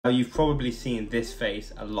Now, you've probably seen this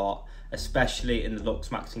face a lot, especially in the Lux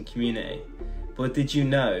Maxing community. But did you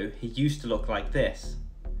know he used to look like this?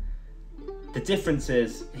 The difference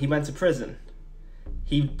is he went to prison.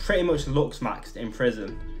 He pretty much Lux Maxed in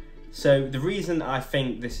prison. So the reason I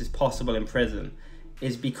think this is possible in prison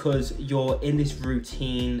is because you're in this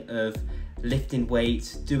routine of lifting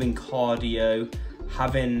weights, doing cardio,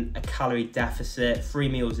 having a calorie deficit, 3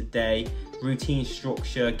 meals a day, routine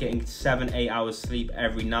structure, getting 7-8 hours sleep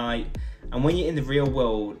every night. And when you're in the real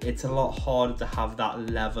world, it's a lot harder to have that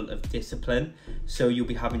level of discipline. So you'll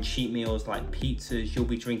be having cheat meals like pizzas, you'll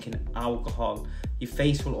be drinking alcohol. Your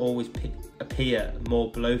face will always appear more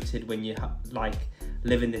bloated when you like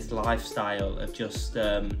living this lifestyle of just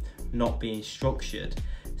not being structured.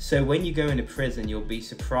 So when you go into prison, you'll be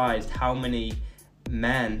surprised how many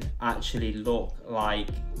men actually look like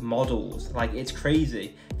models. Like, it's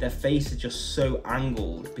crazy. Their face is just so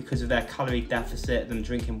angled because of their calorie deficit, them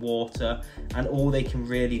drinking water, and all they can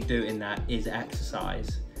really do in that is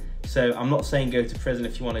exercise. So I'm not saying go to prison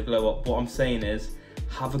if you want to glow up. What I'm saying is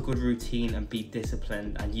have a good routine and be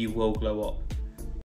disciplined, and you will glow up.